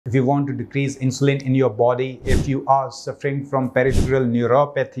if you want to decrease insulin in your body, if you are suffering from peripheral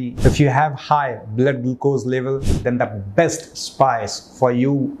neuropathy, if you have high blood glucose level, then the best spice for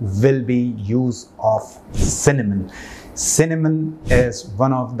you will be use of cinnamon. Cinnamon is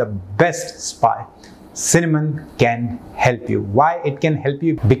one of the best spice. Cinnamon can help you. Why it can help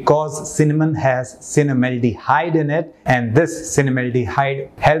you? Because cinnamon has cinnamaldehyde in it, and this cinnamaldehyde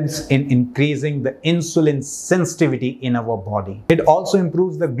helps in increasing the insulin sensitivity in our body. It also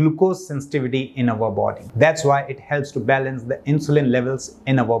improves the glucose sensitivity in our body. That's why it helps to balance the insulin levels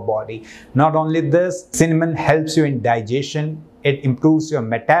in our body. Not only this, cinnamon helps you in digestion. It improves your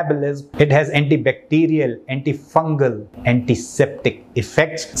metabolism. It has antibacterial, antifungal, antiseptic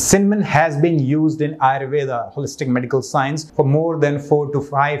effects. Cinnamon has been used in Ayurveda, holistic medical science, for more than 4,000 to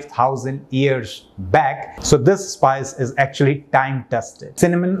 5,000 years back. So this spice is actually time tested.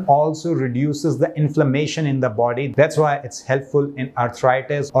 Cinnamon also reduces the inflammation in the body. That's why it's helpful in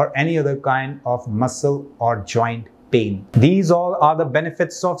arthritis or any other kind of muscle or joint pain. These all are the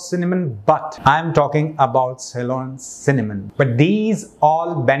benefits of cinnamon, but I'm talking about Ceylon cinnamon. But these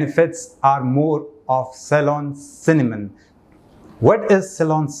all benefits are more of Ceylon cinnamon. What is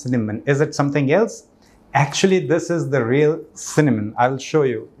Ceylon cinnamon? Is it something else? Actually, this is the real cinnamon. I will show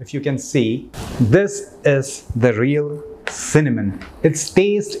you. If you can see, this is the real cinnamon. Its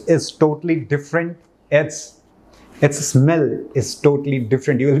taste is totally different. Its smell is totally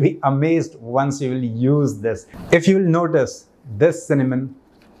different. You will be amazed once you will use this. If you will notice, this cinnamon,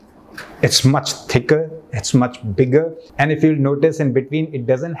 it's much thicker, it's much bigger. And if you'll notice in between, it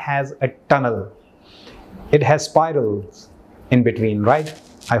doesn't have a tunnel. It has spirals in between, right?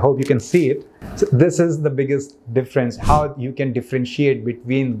 I hope you can see it. So this is the biggest difference, how you can differentiate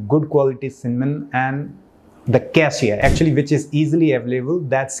between good quality cinnamon and the cassia, actually, which is easily available.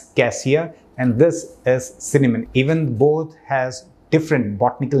 That's cassia, and this is cinnamon. Even both has different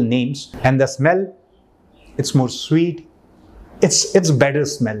botanical names, and the smell, it's more sweet. It's better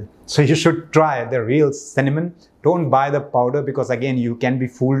smell. So you should try the real cinnamon. Don't buy the powder, because again, you can be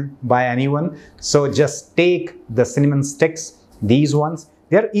fooled by anyone. So just take the cinnamon sticks, these ones.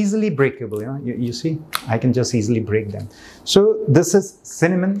 They're easily breakable, you see, I can just easily break them. So this is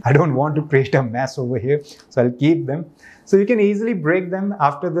cinnamon. I don't want to create a mess over here, so I'll keep them. So you can easily break them.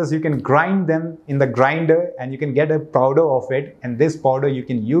 After this, you can grind them in the grinder and you can get a powder of it. And this powder you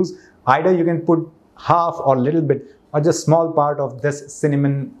can use, either you can put half or little bit or just small part of this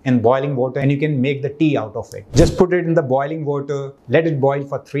cinnamon in boiling water, and you can make the tea out of it. Just put it in the boiling water, let it boil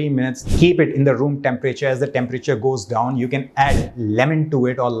for 3 minutes, keep it in the room temperature. As the temperature goes down, you can add lemon to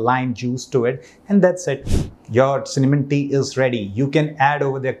it or lime juice to it, and that's it. Your cinnamon tea is ready. You can add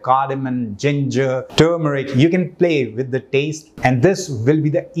over there cardamom, ginger, turmeric. You can play with the taste, and this will be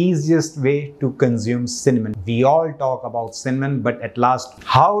the easiest way to consume cinnamon. We all talk about cinnamon, but at last,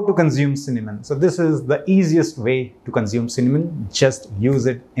 how to consume cinnamon? So this is the easiest way to consume cinnamon. Just use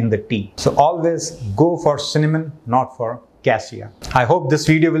it in the tea. So always go for cinnamon, not for cassia. I hope this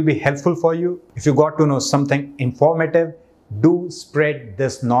video will be helpful for you. If you got to know something informative, do spread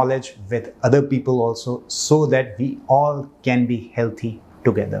this knowledge with other people also, so that we all can be healthy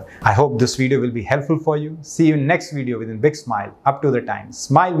together. I hope this video will be helpful for you. See you in next video with a big smile. Up to the time,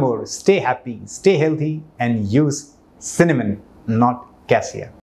 smile more, stay happy, stay healthy, and use cinnamon, not cassia.